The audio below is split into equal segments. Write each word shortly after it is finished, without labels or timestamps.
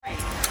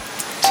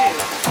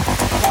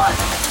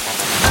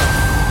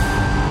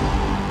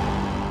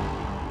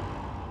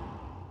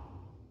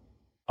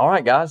All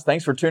right, guys,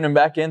 thanks for tuning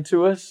back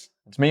into us.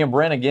 It's me and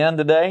Brent again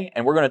today,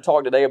 and we're going to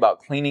talk today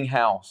about cleaning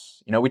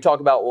house. We talk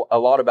about a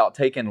lot about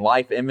taking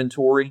life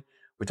inventory.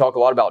 We talk a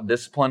lot about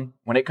discipline.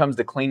 When it comes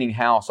to cleaning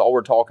house, all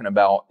we're talking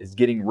about is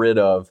getting rid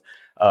of,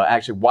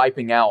 actually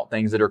wiping out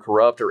things that are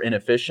corrupt or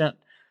inefficient,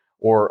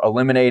 or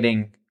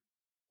eliminating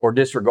or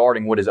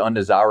disregarding what is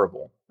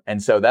undesirable.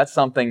 And so that's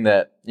something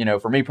that,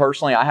 for me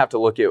personally, I have to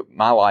look at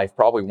my life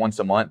probably once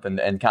a month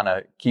and kind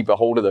of keep a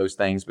hold of those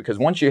things. Because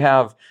once you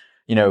have,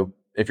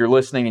 if you're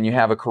listening and you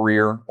have a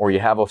career, or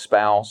you have a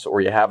spouse, or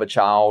you have a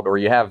child, or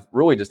you have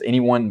really just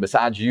anyone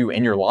besides you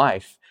in your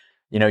life,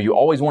 you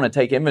always want to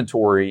take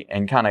inventory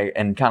and kind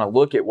of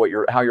look at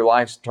how your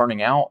life's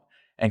turning out,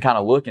 and kind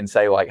of look and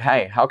say, like,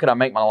 hey, how could I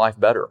make my life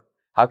better?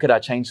 How could I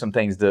change some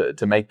things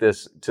to make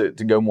this to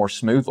go more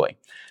smoothly?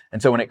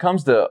 And so when it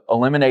comes to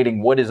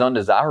eliminating what is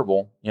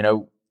undesirable,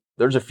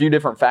 there's a few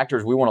different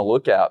factors we want to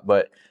look at.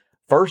 But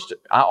first,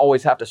 I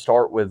always have to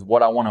start with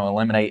what I want to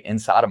eliminate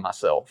inside of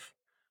myself.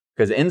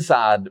 Because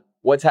inside,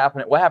 what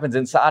happens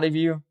inside of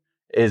you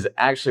is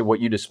actually what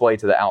you display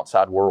to the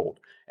outside world.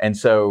 And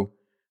so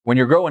when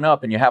you're growing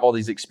up and you have all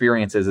these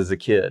experiences as a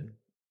kid,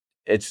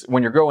 it's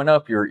when you're growing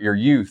up, your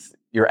youth,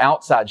 your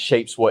outside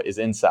shapes what is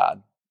inside.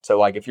 So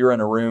like if you're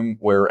in a room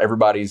where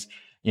everybody's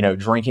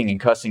drinking and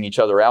cussing each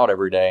other out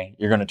every day,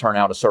 you're going to turn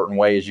out a certain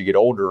way as you get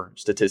older,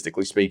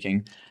 statistically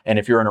speaking. And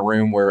if you're in a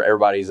room where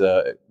everybody's,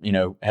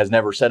 has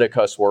never said a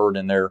cuss word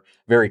and they're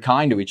very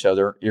kind to each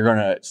other, you're going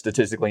to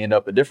statistically end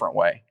up a different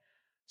way.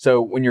 So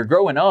when you're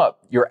growing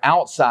up, your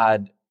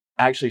outside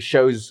actually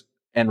shows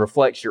and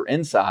reflects your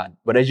inside.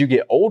 But as you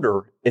get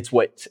older, it's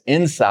what's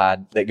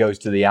inside that goes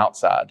to the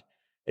outside,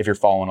 if you're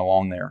following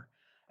along there.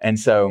 And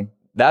so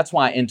that's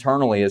why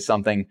internally is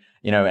something,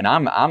 and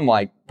I'm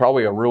like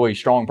probably a really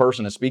strong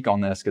person to speak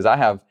on this, because I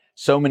have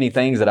so many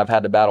things that I've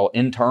had to battle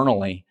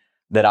internally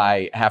that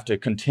I have to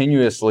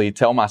continuously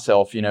tell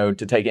myself, to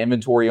take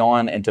inventory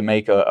on and to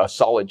make a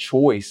solid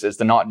choice is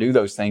to not do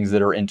those things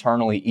that are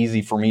internally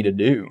easy for me to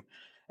do.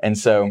 And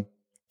so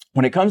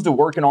when it comes to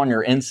working on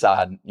your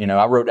inside,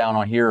 I wrote down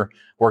on here,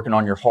 working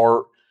on your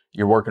heart,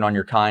 you're working on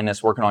your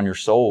kindness, working on your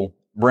soul.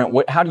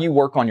 Brent, how do you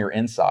work on your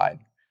inside?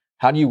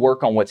 How do you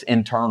work on what's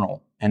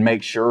internal and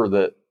make sure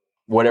that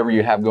whatever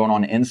you have going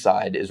on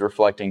inside is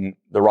reflecting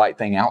the right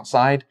thing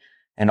outside,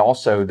 and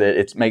also that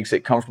it makes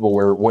it comfortable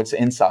where what's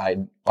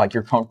inside, like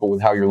you're comfortable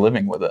with how you're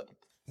living with it?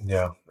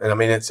 Yeah. And I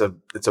mean, it's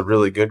a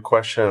really good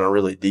question and a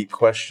really deep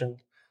question.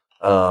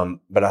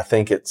 But I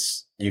think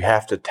you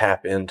have to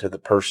tap into the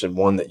person,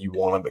 one, that you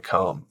want to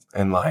become.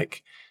 And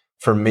like,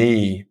 for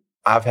me,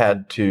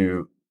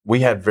 we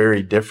had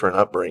very different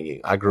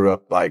upbringing. I grew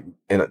up like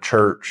in a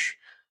church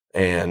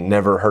and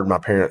never heard my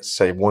parents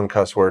say one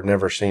cuss word,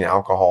 never seen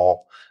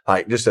alcohol,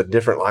 like just a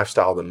different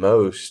lifestyle than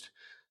most.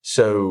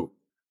 So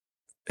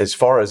as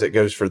far as it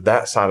goes for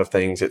that side of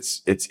things,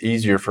 it's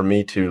easier for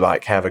me to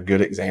like have a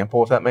good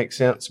example, if that makes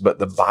sense. But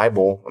the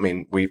Bible, I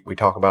mean, we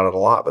talk about it a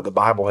lot, but the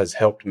Bible has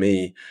helped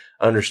me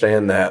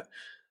understand that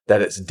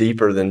it's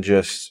deeper than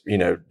just,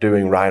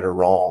 doing right or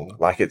wrong.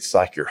 Like it's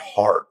like your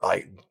heart.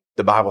 Like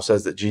the Bible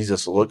says that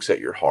Jesus looks at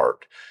your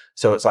heart.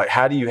 So it's like,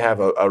 how do you have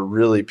a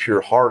really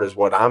pure heart is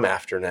what I'm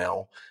after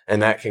now.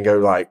 And that can go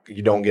like,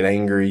 you don't get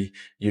angry.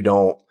 You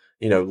don't,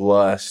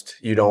 lust.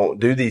 You don't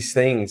do these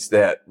things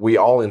that we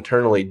all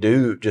internally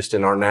do just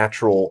in our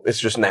natural. It's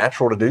just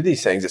natural to do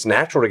these things. It's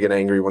natural to get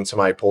angry when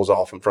somebody pulls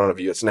off in front of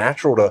you. It's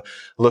natural to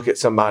look at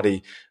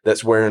somebody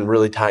that's wearing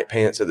really tight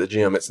pants at the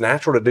gym. It's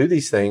natural to do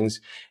these things.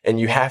 And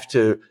you have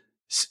to,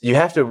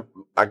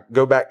 I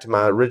go back to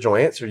my original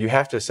answer. You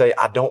have to say,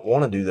 I don't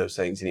want to do those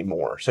things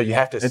anymore. So you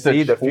have to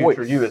see the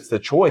future you. It's the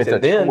choice.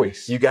 And then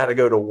you got to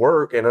go to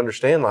work and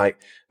understand,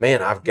 like,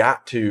 man, I've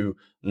got to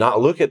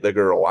not look at the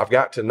girl. I've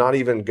got to not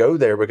even go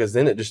there, because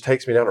then it just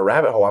takes me down a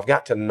rabbit hole. I've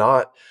got to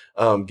not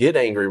get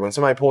angry when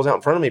somebody pulls out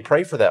in front of me.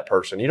 Pray for that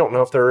person. You don't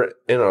know if they're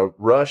in a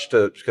rush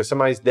because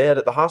somebody's dead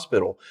at the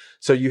hospital.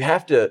 So you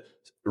have to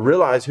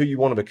realize who you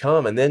want to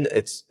become, and then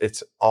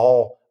it's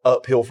all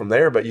uphill from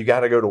there. But you got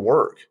to go to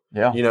work.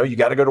 Yeah, you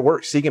got to go to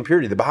work, seeking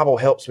purity. The Bible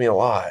helps me a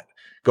lot.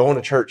 Going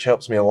to church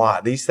helps me a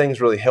lot. These things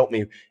really help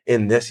me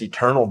in this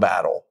eternal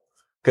battle.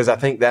 Because I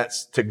think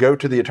that's, to go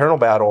to the eternal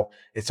battle,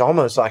 it's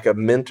almost like a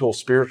mental,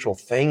 spiritual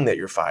thing that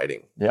you're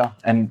fighting. Yeah.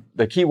 And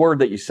the key word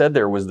that you said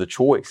there was the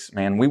choice,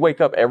 man. We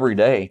wake up every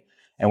day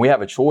and we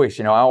have a choice.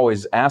 I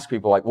always ask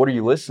people, like, what are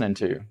you listening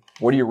to?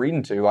 What are you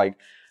reading to? Like,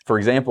 for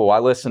example, I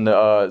listen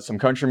to some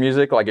country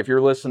music. Like if you're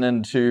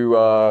listening to,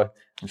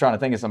 I'm trying to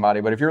think of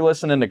somebody, but if you're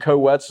listening to Co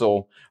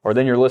Wetzel, or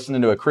then you're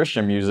listening to a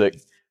Christian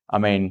music, I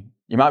mean,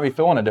 you might be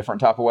feeling a different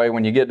type of way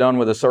when you get done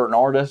with a certain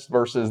artist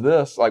versus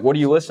this. Like, what are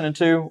you listening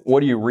to?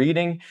 What are you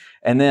reading?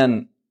 And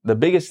then the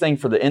biggest thing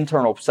for the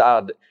internal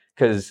side,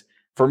 because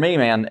for me,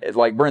 man,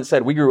 like Brent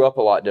said, we grew up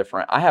a lot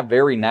different. I have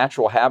very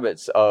natural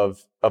habits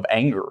of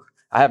anger.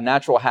 I have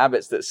natural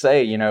habits that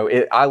say,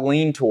 I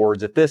lean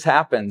towards, if this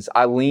happens,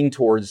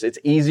 it's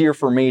easier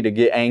for me to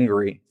get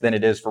angry than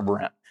it is for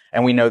Brent.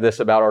 And we know this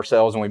about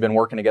ourselves, and we've been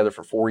working together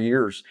for 4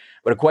 years.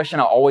 But a question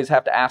I always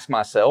have to ask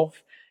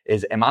myself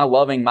is, am I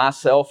loving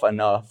myself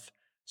enough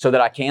so that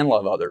I can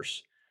love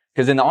others.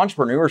 Because in the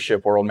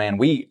entrepreneurship world, man,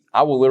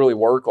 I will literally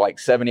work like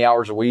 70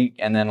 hours a week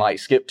and then like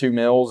skip 2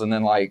 meals and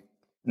then like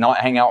not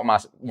hang out with my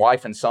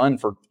wife and son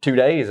for 2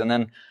 days. And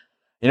then,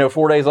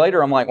 4 days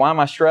later, I'm like, why am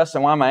I stressed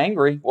and why am I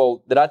angry?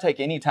 Well, did I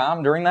take any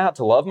time during that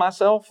to love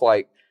myself?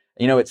 Like,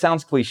 it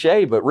sounds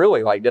cliche, but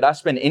really, like, did I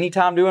spend any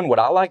time doing what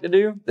I like to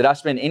do? Did I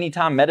spend any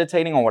time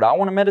meditating on what I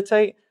want to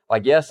meditate?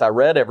 Like, yes, I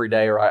read every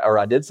day or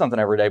I did something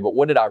every day, but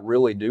what did I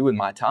really do with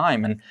my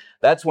time? And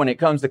that's when it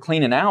comes to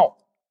cleaning out.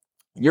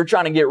 You're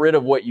trying to get rid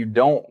of what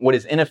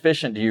is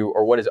inefficient to you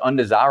or what is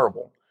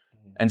undesirable.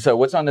 And so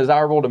what's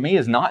undesirable to me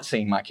is not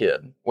seeing my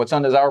kid. What's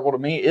undesirable to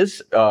me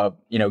is,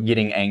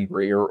 getting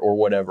angry or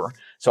whatever.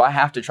 So I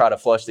have to try to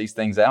flush these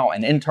things out.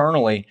 And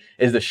internally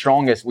is the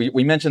strongest.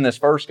 We mentioned this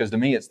first because to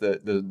me, it's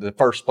the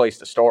first place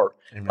to start.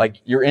 Amen. Like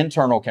your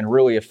internal can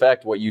really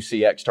affect what you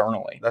see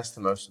externally. That's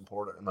the most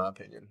important in my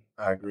opinion.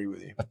 I agree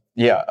with you.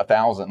 Yeah,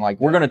 1,000. Like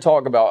we're going to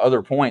talk about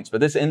other points,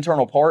 but this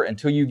internal part,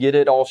 until you get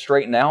it all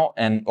straightened out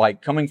and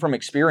like coming from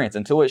experience,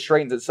 until it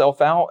straightens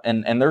itself out.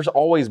 And there's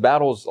always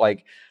battles.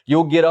 Like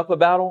you'll get up a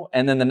battle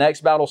and then the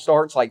next battle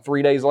starts like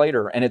 3 days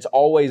later. And it's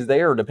always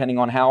there depending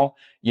on how,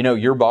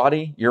 your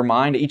body, your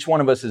mind, each one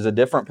of us is a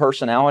different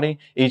personality.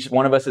 Each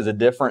one of us is a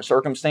different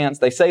circumstance.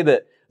 They say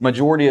that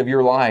majority of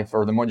your life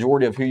or the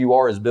majority of who you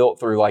are is built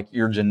through like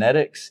your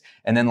genetics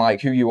and then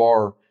like who you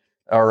are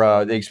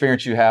or the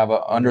experience you have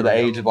under the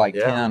age of like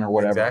 10 or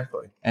whatever.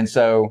 Exactly. And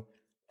so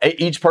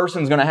each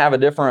person's going to have a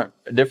different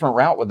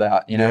route with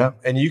that, Yeah.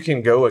 And you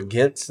can go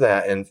against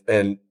that.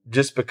 And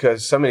just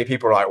because so many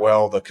people are like,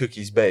 well, the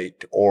cookie's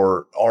baked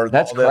or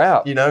that's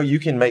crap. You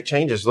can make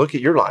changes. Look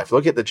at your life.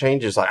 Look at the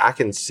changes. Like I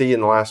can see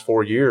in the last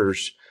 4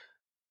 years,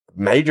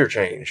 major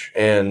change,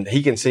 and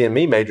he can see in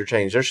me major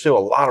change. There's still a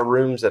lot of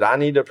rooms that I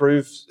need to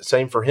improve.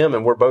 Same for him.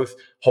 And we're both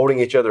holding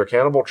each other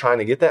accountable, trying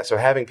to get that. So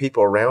having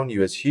people around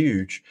you is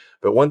huge.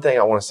 But one thing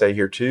I want to say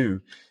here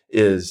too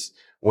is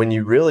when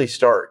you really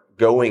start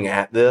going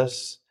at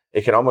this,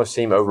 it can almost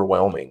seem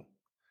overwhelming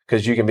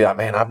because you can be like,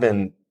 man, I've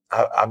been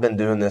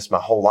doing this my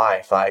whole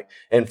life. Like,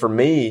 and for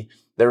me,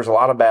 there's a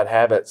lot of bad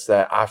habits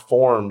that I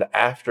formed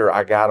after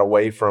I got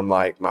away from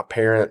like my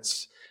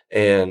parents,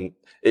 and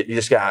it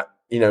just got,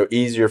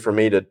 easier for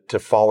me to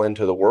fall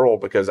into the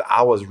world because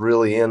I was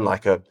really in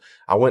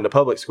I went to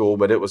public school,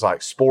 but it was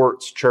like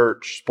sports,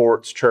 church,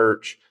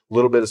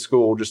 little bit of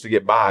school just to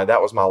get by.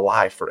 That was my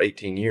life for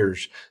 18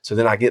 years. So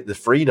then I get the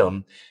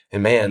freedom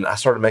and man, I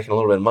started making a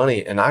little bit of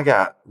money and I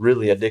got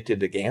really addicted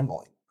to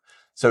gambling.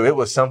 So it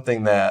was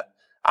something that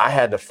I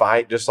had to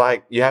fight, just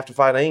like you have to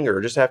fight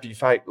anger, just after you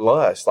fight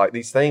lust, like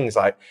these things.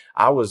 Like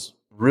I was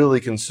really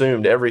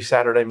consumed every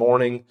Saturday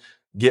morning,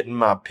 getting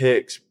my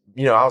picks.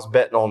 I was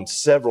betting on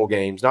several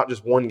games, not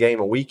just one game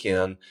a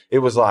weekend. It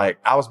was like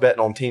I was betting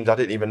on teams I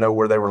didn't even know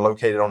where they were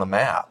located on a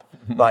map.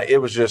 Like it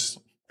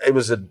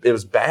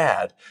was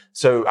bad.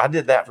 So I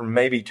did that for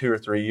maybe 2 or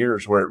 3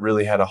 years where it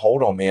really had a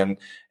hold on me.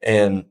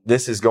 And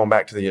this is going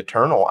back to the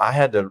eternal. I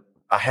had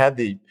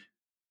the,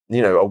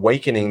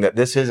 awakening that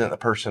this isn't the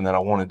person that I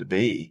wanted to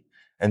be.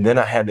 And then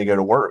I had to go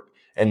to work.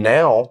 And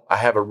now I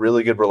have a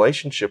really good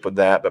relationship with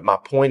that. But my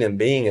point in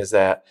being is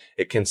that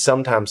it can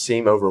sometimes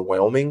seem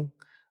overwhelming,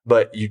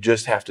 but you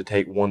just have to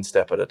take one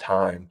step at a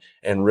time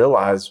and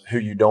realize who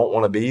you don't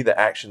want to be, the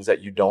actions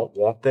that you don't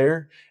want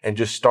there, and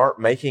just start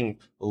making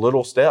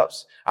little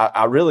steps.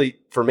 I really,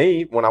 for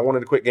me, when I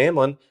wanted to quit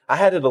gambling, I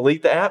had to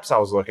delete the apps I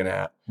was looking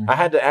at. Mm-hmm. I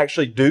had to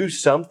actually do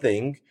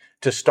something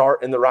to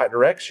start in the right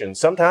direction.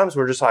 Sometimes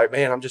we're just like,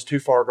 man, I'm just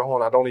too far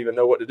gone. I don't even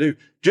know what to do.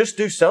 Just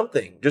do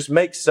something. Just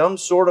make some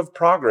sort of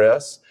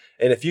progress.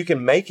 And if you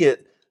can make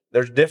it,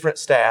 there's different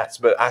stats,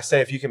 but I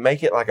say if you can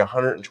make it like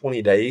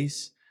 120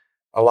 days,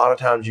 a lot of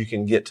times you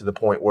can get to the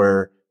point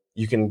where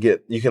you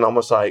can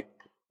almost like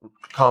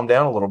calm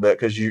down a little bit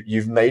because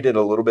you've made it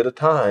a little bit of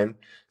time.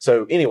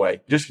 So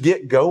anyway, just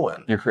get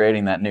going. You're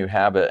creating that new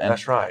habit. And,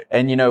 that's right.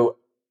 And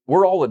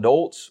we're all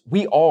adults.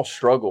 We all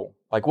struggle.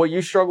 Like what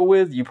you struggle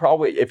with, you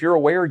probably, if you're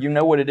aware, you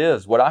know what it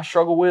is. What I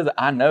struggle with,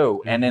 I know.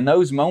 Mm-hmm. And in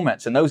those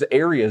moments, in those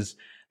areas,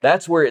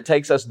 that's where it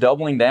takes us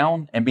doubling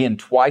down and being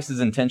twice as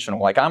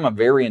intentional. Like I'm a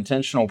very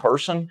intentional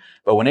person,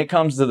 but when it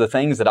comes to the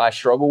things that I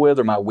struggle with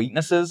or my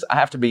weaknesses, I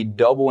have to be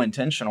double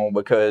intentional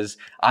because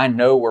I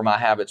know where my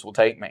habits will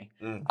take me.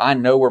 Mm. I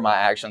know where my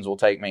actions will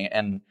take me.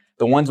 And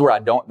the ones that I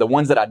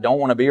don't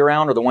want to be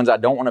around or the ones I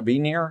don't want to be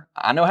near,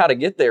 I know how to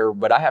get there,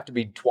 but I have to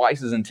be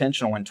twice as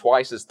intentional and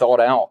twice as thought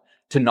out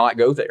to not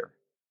go there,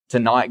 to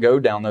not go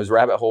down those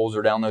rabbit holes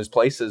or down those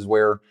places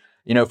where,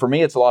 for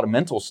me, it's a lot of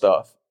mental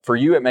stuff. For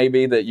you, it may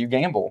be that you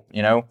gamble,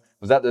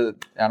 was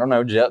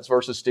that Jets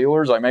versus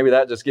Steelers? Like maybe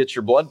that just gets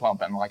your blood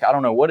pumping. Like, I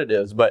don't know what it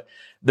is, but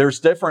there's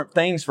different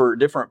things for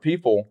different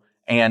people.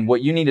 And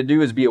what you need to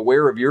do is be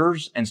aware of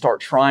yours and start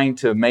trying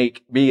to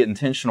be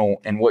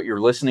intentional in what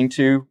you're listening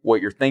to, what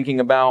you're thinking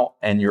about,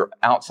 and your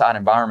outside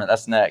environment.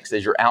 That's next,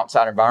 is your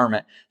outside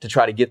environment to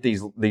try to get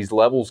these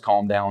levels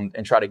calmed down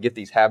and try to get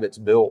these habits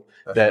built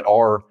that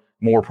are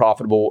more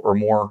profitable or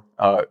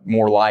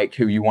more like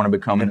who you want to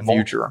become in the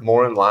future.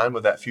 More in line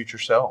with that future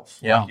self,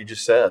 like you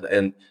just said.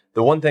 And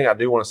the one thing I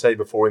do want to say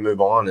before we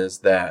move on is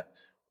that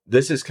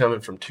this is coming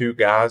from two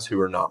guys who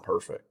are not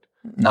perfect.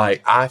 No.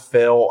 Like I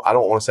fail. I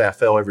don't want to say I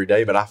fail every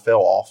day, but I fail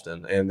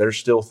often. And there's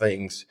still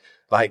things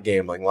like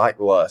gambling, like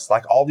lust,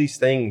 like all these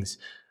things.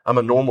 I'm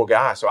a normal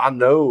guy. So I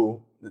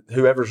know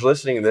whoever's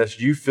listening to this,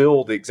 you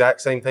feel the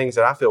exact same things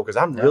that I feel, because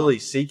I'm really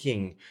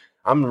seeking,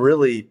 I'm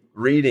really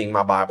reading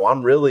my Bible.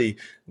 I'm really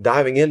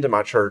diving into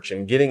my church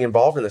and getting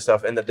involved in this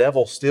stuff. And the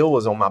devil still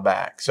is on my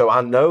back. So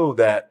I know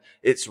that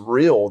it's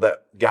real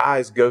that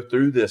guys go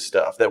through this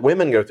stuff, that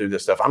women go through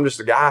this stuff. I'm just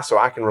a guy, so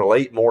I can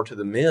relate more to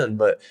the men.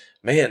 But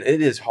man,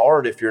 it is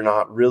hard if you're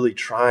not really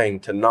trying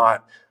to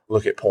not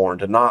look at porn,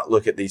 to not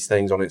look at these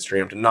things on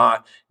Instagram, to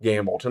not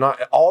gamble, to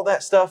not, all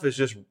that stuff is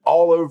just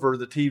all over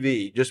the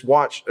TV. Just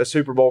watch a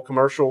Super Bowl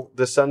commercial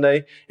this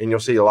Sunday and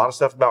you'll see a lot of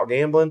stuff about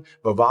gambling,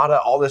 Bovada,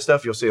 all this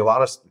stuff. You'll see a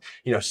lot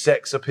of,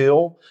 sex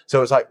appeal.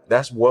 So it's like,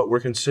 that's what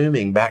we're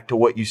consuming. Back to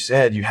what you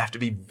said, you have to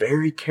be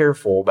very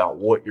careful about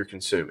what you're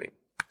consuming.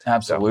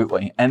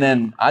 Absolutely. And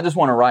then I just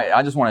want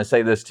to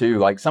say this too,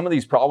 like some of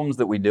these problems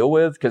that we deal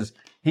with, because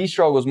he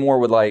struggles more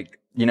with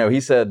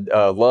he said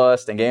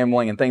lust and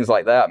gambling and things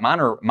like that. Mine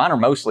are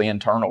mostly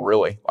internal,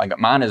 really. Like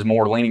mine is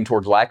more leaning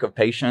towards lack of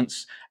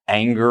patience,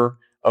 anger,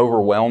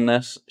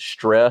 overwhelmness,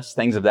 stress,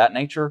 things of that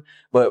nature.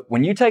 But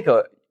when you take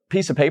a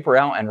piece of paper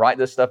out and write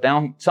this stuff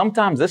down,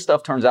 sometimes this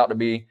stuff turns out to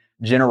be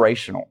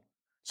generational.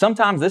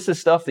 Sometimes this is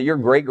stuff that your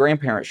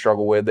great-grandparents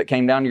struggle with, that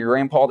came down to your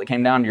grandpa, that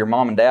came down to your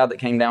mom and dad, that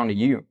came down to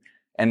you.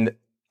 And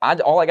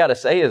all I got to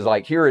say is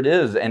like, here it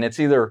is. And it's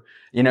either,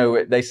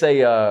 they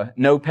say,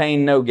 no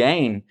pain, no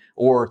gain,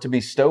 or to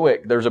be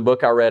stoic. There's a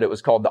book I read. It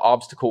was called The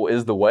Obstacle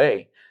is the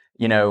Way.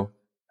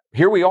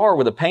 Here we are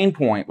with a pain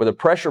point, with a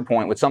pressure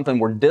point, with something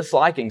we're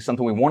disliking,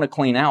 something we want to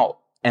clean out.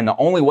 And the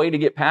only way to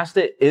get past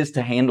it is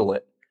to handle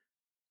it.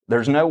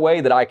 There's no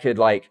way that I could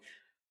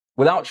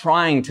without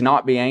trying to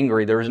not be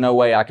angry, there's no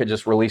way I could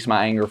just release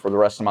my anger for the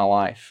rest of my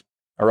life.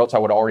 Or else I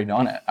would have already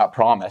done it. I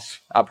promise.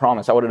 I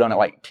would have done it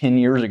like 10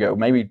 years ago,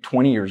 maybe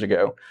 20 years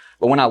ago.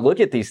 But when I look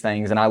at these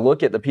things and I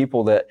look at the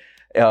people that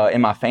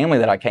in my family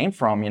that I came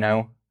from,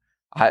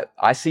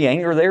 I see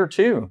anger there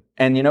too.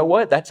 And you know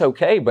what? That's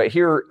okay. But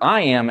here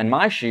I am in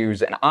my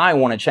shoes and I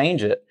want to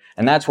change it.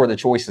 And that's where the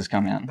choices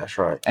come in. That's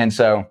right. And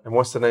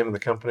what's the name of the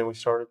company we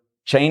started?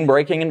 Chain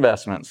Breaking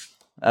Investments.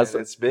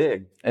 It's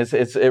big.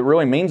 It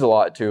really means a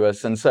lot to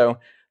us. And so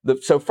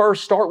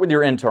first, start with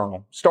your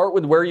internal. Start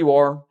with where you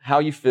are, how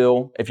you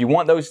feel. If you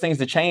want those things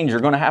to change, you're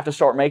going to have to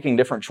start making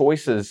different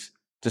choices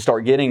to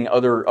start getting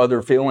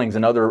other feelings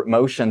and other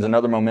emotions and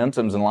other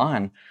momentums in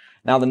line.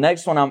 Now, the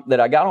next one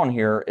that I got on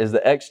here is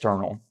the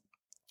external.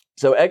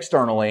 So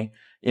externally,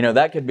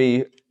 that could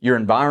be your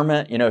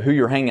environment, who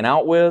you're hanging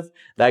out with.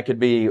 That could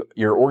be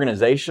your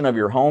organization of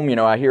your home.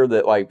 I hear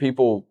that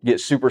people get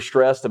super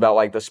stressed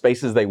about the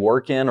spaces they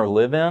work in or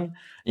live in,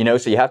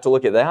 so you have to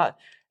look at that.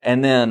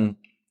 And then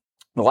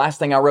the last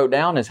thing I wrote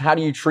down is, how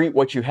do you treat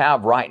what you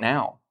have right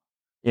now?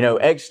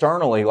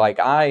 Externally,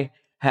 I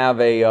have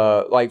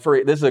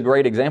this is a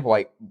great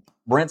example.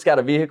 Brent's got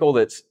a vehicle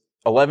that's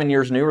 11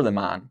 years newer than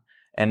mine.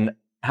 And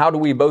how do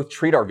we both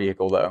treat our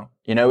vehicle though?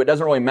 It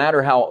doesn't really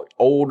matter how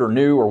old or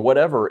new or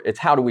whatever. It's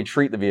how do we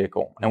treat the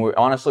vehicle? And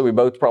we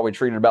both probably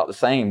treat it about the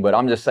same, but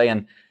I'm just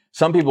saying,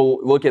 some people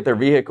look at their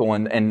vehicle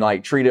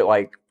and treat it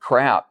like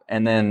crap.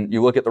 And then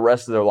you look at the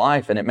rest of their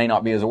life and it may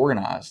not be as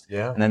organized.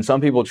 Yeah. And then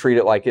some people treat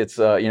it like it's,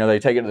 they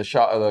take it to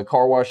the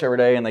car wash every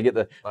day and they get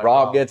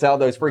Rob gets out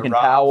those freaking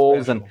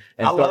towels and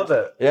I love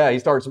it. Yeah. He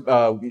starts,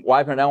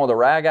 wiping it down with a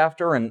rag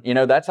after. And,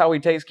 that's how he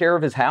takes care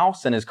of his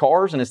house and his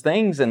cars and his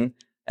things. And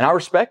I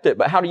respect it.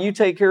 But how do you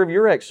take care of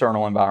your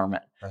external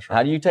environment? That's right.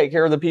 How do you take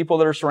care of the people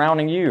that are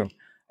surrounding you?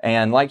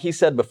 And like he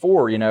said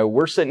before,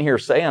 we're sitting here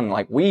saying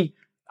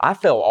I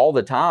fail all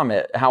the time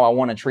at how I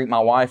want to treat my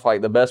wife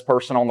like the best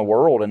person on the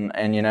world and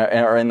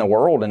or in the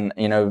world. And,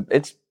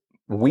 it's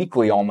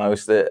weekly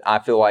almost that I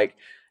feel like,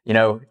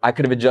 I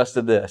could have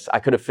adjusted this. I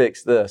could have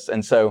fixed this.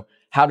 And so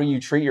how do you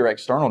treat your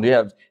external? Do you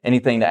have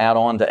anything to add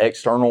on to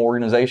external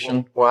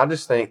organization? Well, I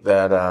just think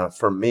that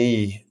for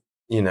me,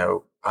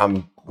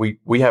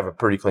 we have a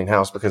pretty clean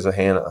house because of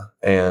Hannah.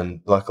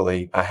 And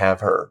luckily I have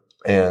her.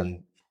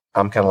 And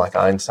I'm kind of like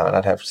Einstein.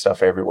 I'd have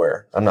stuff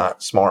everywhere. I'm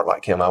not smart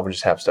like him. I would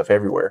just have stuff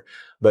everywhere.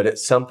 But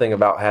it's something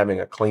about having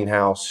a clean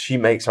house. She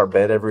makes our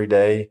bed every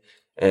day.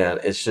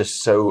 And it's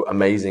just so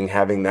amazing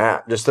having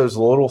that. Just those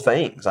little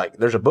things.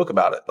 There's a book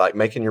about it,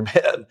 making your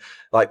bed.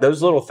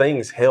 Those little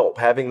things help.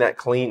 Having that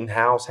clean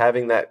house,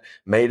 having that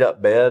made up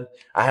bed.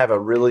 I have a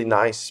really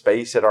nice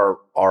space at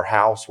our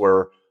house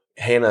where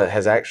Hannah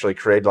has actually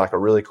created a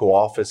really cool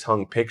office,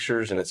 hung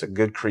pictures, and it's a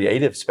good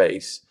creative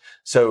space.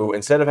 So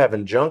instead of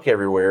having junk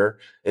everywhere,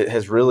 it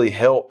has really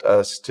helped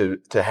us to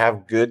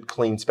have good,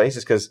 clean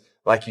spaces. Because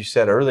like you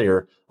said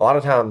earlier, a lot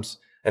of times,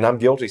 and I'm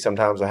guilty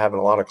sometimes of having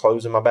a lot of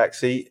clothes in my back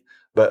seat,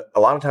 but a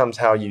lot of times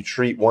how you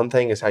treat one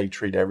thing is how you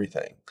treat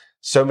everything.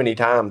 So many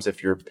times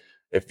if you're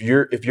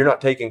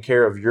not taking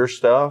care of your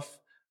stuff,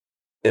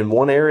 in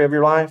one area of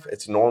your life,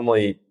 it's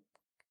normally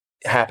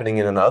happening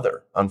in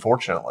another,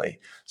 unfortunately.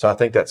 So I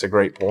think that's a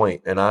great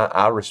point. And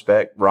I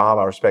respect Rob,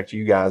 I respect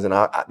you guys. And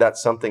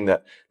that's something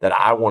that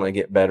I want to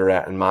get better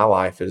at in my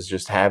life, is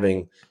just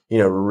having,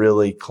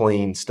 really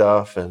clean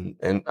stuff. And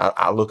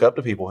I look up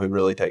to people who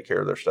really take care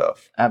of their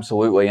stuff.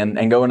 Absolutely.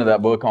 And going to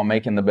that book on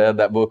making the bed,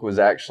 that book was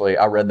actually,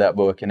 I read that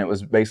book, and it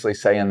was basically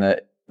saying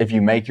that if you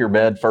make your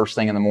bed first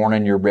thing in the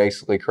morning, you're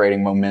basically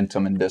creating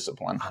momentum and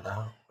discipline. I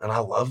know. And I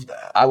love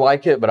that. I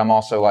like it, but I'm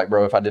also like,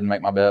 bro, if I didn't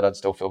make my bed, I'd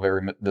still feel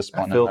very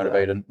disciplined and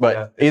motivated. That.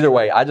 But either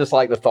way, I just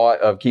like the thought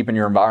of keeping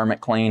your environment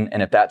clean.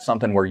 And if that's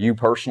something where you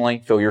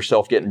personally feel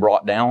yourself getting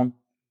brought down,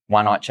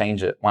 why not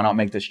change it? Why not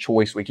make this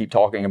choice we keep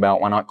talking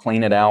about? Why not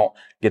clean it out,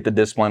 get the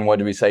discipline? What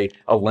do we say?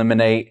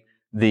 Eliminate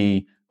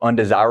the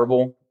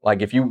undesirable.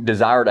 Like if you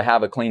desire to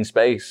have a clean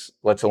space,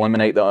 let's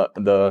eliminate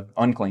the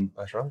unclean.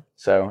 That's right.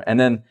 So, and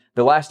then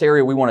the last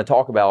area we want to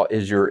talk about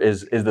is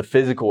the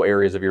physical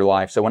areas of your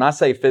life. So when I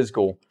say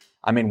physical,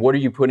 I mean, what are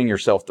you putting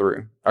yourself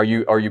through? Are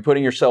you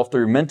putting yourself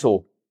through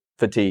mental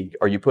fatigue?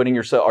 Are you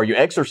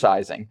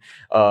exercising?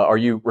 Are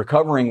you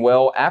recovering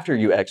well after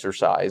you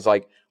exercise?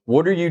 Like,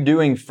 what are you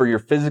doing for your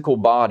physical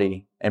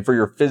body and for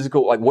your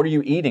physical, like, what are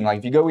you eating? Like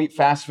if you go eat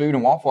fast food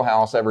and Waffle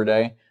House every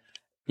day,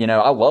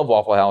 I love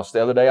Waffle House.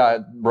 The other day I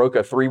broke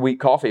a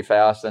 3-week coffee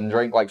fast and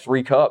drank like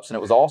 3 cups, and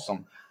it was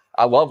awesome.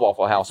 I love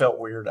Waffle House. Felt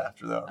weird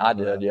after that. I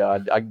did, yeah.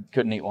 I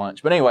couldn't eat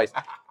lunch. But anyways,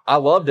 I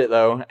loved it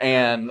though.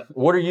 And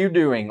what are you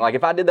doing? Like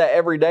if I did that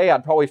every day,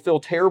 I'd probably feel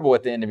terrible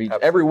at the end of each.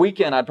 Every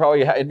weekend,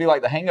 it'd be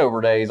like the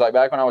hangover days, like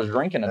back when I was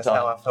drinking a ton. That's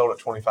how I felt at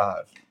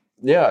 25.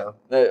 Yeah.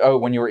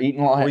 When you were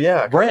eating a lot. Well,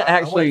 yeah. Brent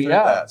actually,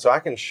 yeah. That. So I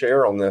can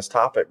share on this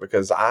topic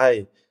because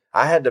I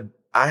had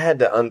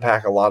to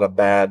unpack a lot of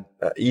bad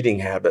eating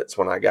habits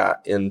when I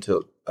got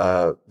into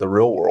the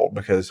real world,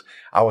 because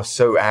I was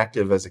so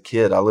active as a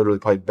kid. I literally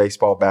played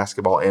baseball,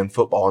 basketball, and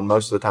football, and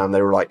most of the time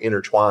they were like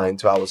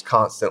intertwined. So I was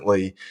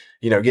constantly,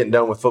 getting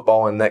done with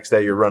football, and the next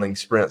day you're running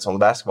sprints on the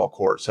basketball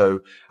court.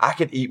 So I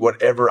could eat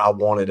whatever I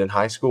wanted in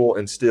high school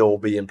and still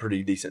be in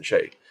pretty decent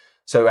shape.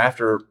 So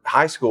after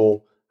high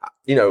school,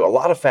 a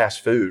lot of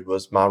fast food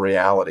was my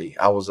reality.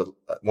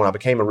 When I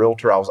became a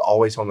realtor, I was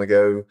always on the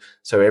go.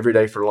 So every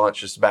day for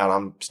lunch, just about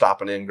I'm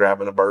stopping in,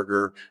 grabbing a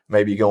burger,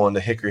 maybe going to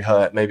Hickory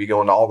Hut, maybe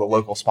going to all the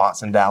local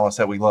spots in Dallas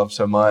that we love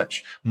so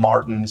much.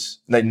 Martin's,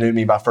 they knew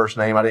me by first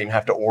name. I didn't even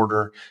have to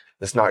order.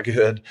 That's not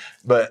good.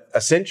 But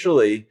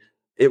essentially,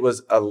 it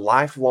was a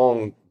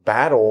lifelong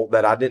battle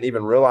that I didn't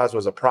even realize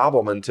was a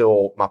problem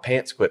until my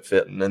pants quit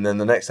fitting. And then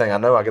the next thing I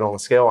know, I get on the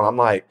scale and I'm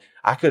like,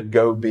 I could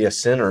go be a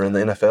center in the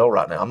NFL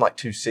right now. I'm like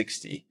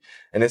 260.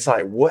 And it's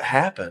like, what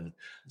happened?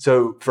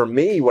 So for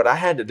me, what I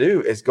had to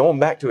do is going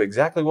back to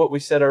exactly what we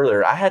said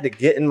earlier. I had to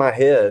get in my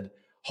head,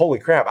 holy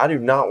crap, I do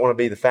not want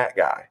to be the fat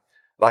guy.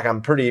 Like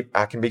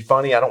I can be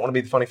funny. I don't want to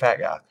be the funny fat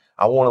guy.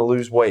 I want to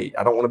lose weight.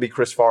 I don't want to be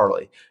Chris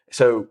Farley.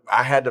 So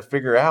I had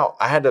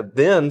to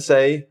then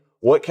say,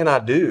 what can I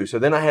do? So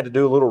then I had to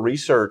do a little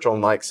research on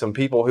like some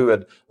people who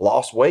had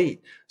lost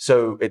weight.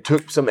 So it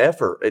took some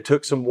effort. It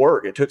took some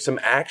work. It took some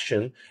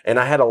action. And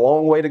I had a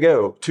long way to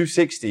go.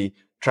 260,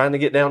 trying to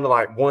get down to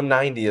like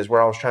 190 is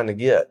where I was trying to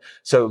get.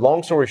 So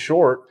long story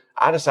short,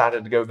 I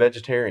decided to go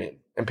vegetarian,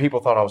 and people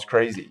thought I was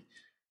crazy.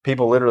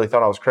 People literally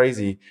thought I was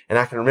crazy. And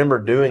I can remember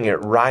doing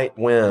it right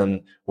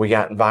when we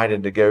got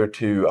invited to go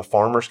to a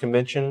farmers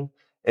convention.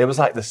 It was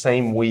like the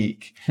same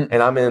week,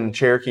 and I'm in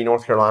Cherokee,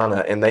 North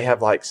Carolina, and they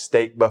have like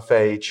steak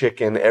buffet,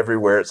 chicken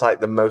everywhere. It's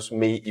like the most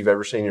meat you've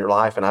ever seen in your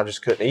life, and I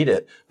just couldn't eat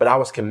it. But I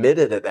was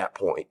committed at that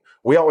point.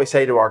 We always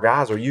say to our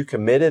guys, are you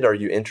committed? Are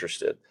you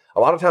interested? A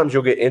lot of times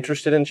you'll get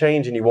interested in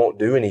change and you won't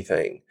do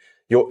anything.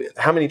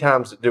 How many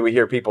times do we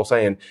hear people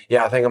saying,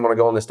 yeah, I think I'm going to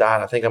go on this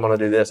diet. I think I'm going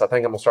to do this. I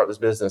think I'm going to start this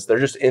business. They're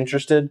just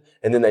interested,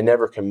 and then they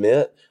never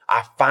commit.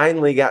 I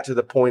finally got to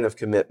the point of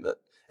commitment,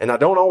 and I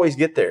don't always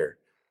get there.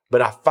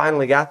 But I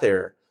finally got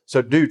there.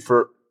 So, dude,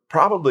 for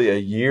probably a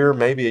year,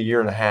 maybe a year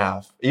and a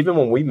half, even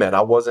when we met,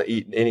 I wasn't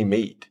eating any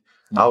meat.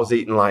 I was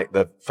eating like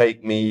the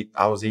fake meat.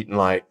 I was eating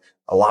like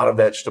a lot of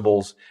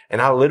vegetables.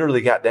 And I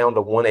literally got down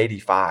to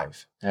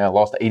 185. Yeah, I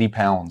lost 80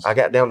 pounds. I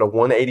got down to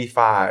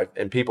 185,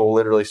 and people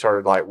literally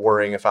started like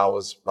worrying if I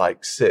was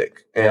like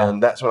sick.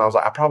 And that's when I was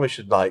like, I probably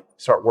should like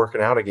start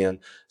working out again.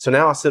 So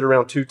now I sit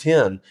around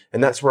 210,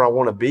 and that's where I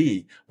want to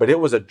be. But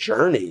it was a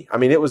journey. I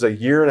mean, it was a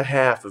year and a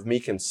half of me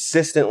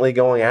consistently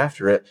going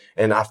after it,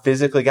 and I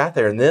physically got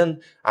there. And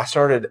then I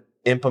started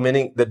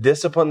implementing the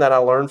discipline that I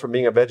learned from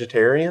being a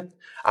vegetarian.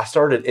 I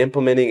started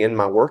implementing in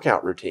my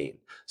workout routine.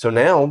 So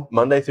now,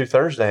 Monday through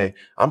Thursday,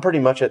 I'm pretty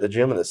much at the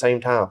gym at the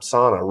same time.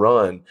 Sauna,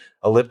 run,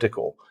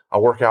 elliptical. I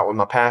work out with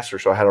my pastor,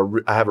 so I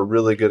have a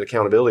really good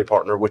accountability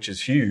partner, which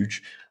is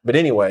huge. But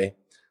anyway,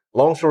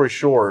 long story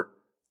short,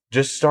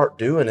 just start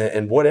doing it,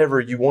 and whatever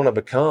you want to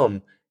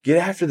become, get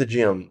after the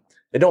gym.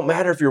 It don't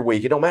matter if you're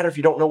weak. It don't matter if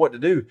you don't know what to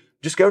do.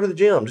 Just go to the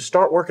gym. Just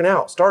start working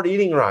out. Start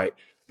eating right.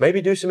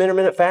 Maybe do some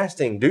intermittent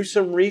fasting. Do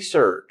some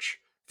research.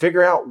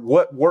 Figure out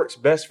what works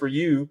best for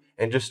you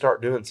and just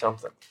start doing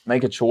something.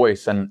 Make a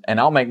choice. And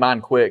I'll make mine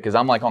quick because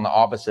I'm like on the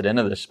opposite end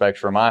of the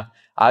spectrum.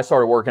 I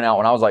started working out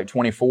when I was like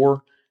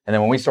 24. And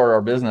then when we started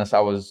our business, I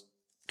was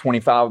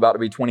 25, about to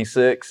be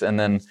 26. And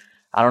then,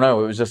 I don't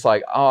know, it was just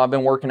like, oh, I've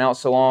been working out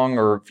so long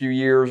or a few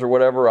years or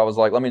whatever. I was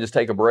like, let me just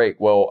take a break.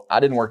 Well, I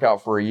didn't work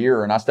out for a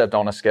year and I stepped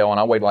on a scale and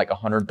I weighed like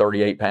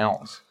 138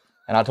 pounds.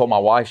 And I told my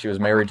wife she was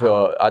married to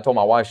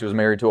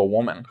a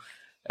woman.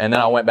 And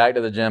then I went back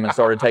to the gym and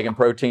started taking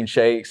protein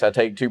shakes. I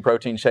take 2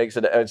 protein shakes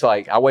a day. It's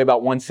like, I weigh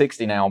about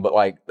 160 now, but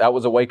like, that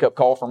was a wake up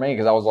call for me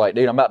because I was like,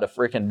 dude, I'm about to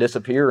freaking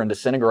disappear and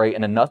disintegrate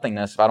into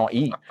nothingness if I don't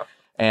eat.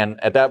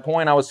 And at that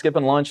point, I was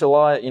skipping lunch a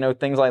lot,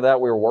 things like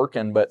that. We were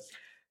working. But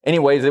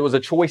anyways, it was a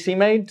choice he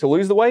made to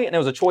lose the weight. And it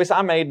was a choice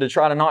I made to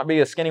try to not be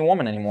a skinny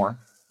woman anymore.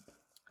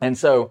 And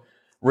so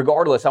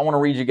regardless, I want to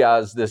read you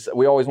guys this.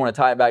 We always want to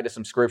tie it back to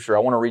some scripture. I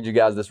want to read you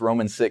guys this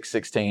Romans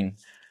 6:16.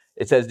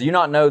 It says, do you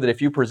not know that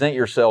if you present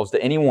yourselves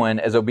to anyone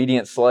as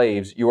obedient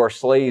slaves, you are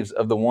slaves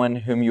of the one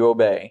whom you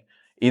obey,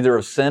 either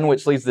of sin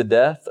which leads to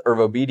death or of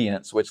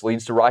obedience which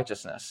leads to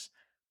righteousness?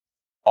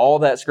 All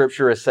that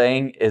scripture is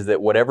saying is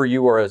that whatever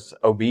you are as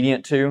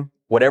obedient to,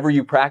 whatever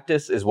you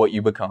practice is what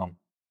you become.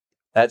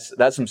 That's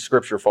some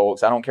scripture,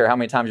 folks. I don't care how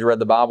many times you read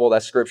the Bible.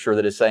 That's scripture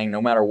that is saying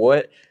no matter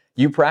what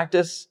you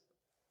practice,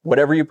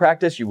 whatever you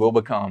practice, you will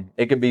become.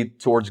 It could be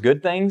towards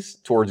good things,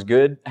 towards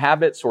good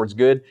habits, towards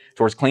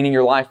cleaning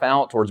your life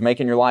out, towards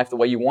making your life the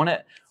way you want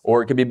it,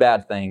 or it could be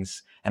bad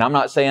things. And I'm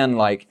not saying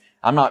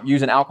I'm not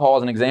using alcohol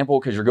as an example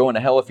because you're going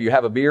to hell if you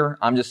have a beer.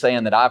 I'm just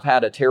saying that I've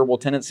had a terrible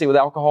tendency with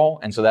alcohol.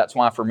 And so that's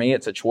why for me,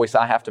 it's a choice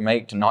I have to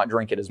make to not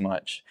drink it as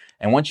much.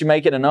 And once you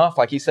make it enough,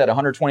 like he said,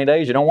 120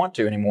 days, you don't want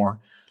to anymore.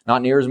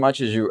 Not near as much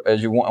as you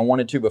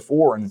wanted to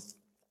before. And,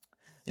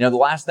 the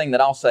last thing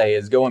that I'll say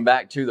is going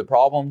back to the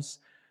problems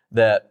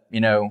that,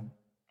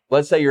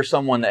 let's say you're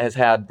someone that has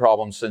had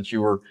problems since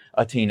you were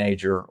a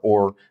teenager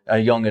or a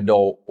young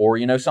adult, or,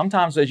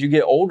 sometimes as you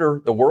get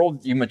older, the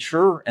world, you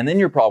mature and then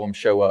your problems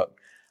show up.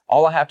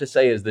 All I have to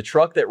say is the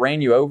truck that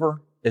ran you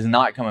over is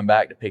not coming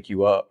back to pick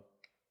you up.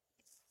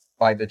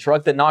 Like the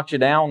truck that knocked you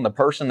down, the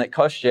person that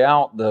cussed you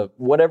out,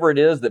 whatever it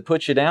is that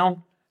puts you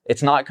down,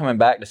 it's not coming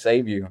back to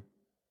save you.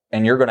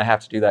 And you're going to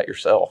have to do that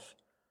yourself.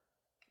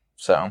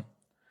 So.